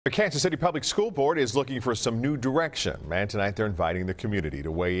The Kansas City Public School Board is looking for some new direction, and tonight they're inviting the community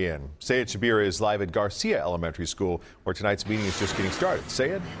to weigh in. KSHB is live at Garcia Elementary School, where tonight's meeting is just getting started.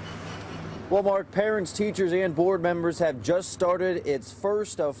 Sayed? Well, Mark, parents, teachers, and board members have just started its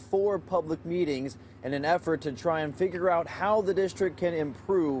first of 4 public meetings in an effort to try and figure out how the district can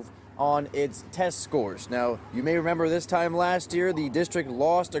improve on its test scores. Now, you may remember this time last year, the district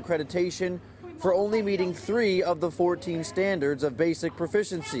lost accreditation for only meeting 3 of the 14 standards of basic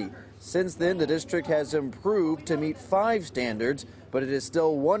proficiency. Since then, the district has improved to meet 5 standards, but it is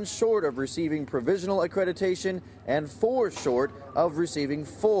still 1 short of receiving provisional accreditation and 4 short of receiving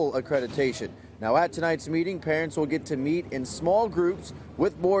full accreditation. Now, at tonight's meeting, parents will get to meet in small groups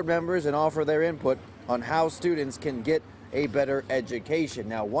with board members and offer their input on how students can get a better education.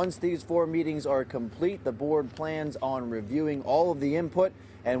 Now, once these 4 meetings are complete, the board plans on reviewing all of the input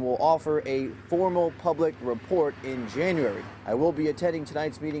and will offer a formal public report in January. I will be attending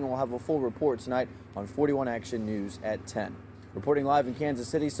tonight's meeting and we'll have a full report tonight on 41 Action News at 10. Reporting live in Kansas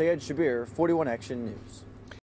City, KSHB, 41 Action News.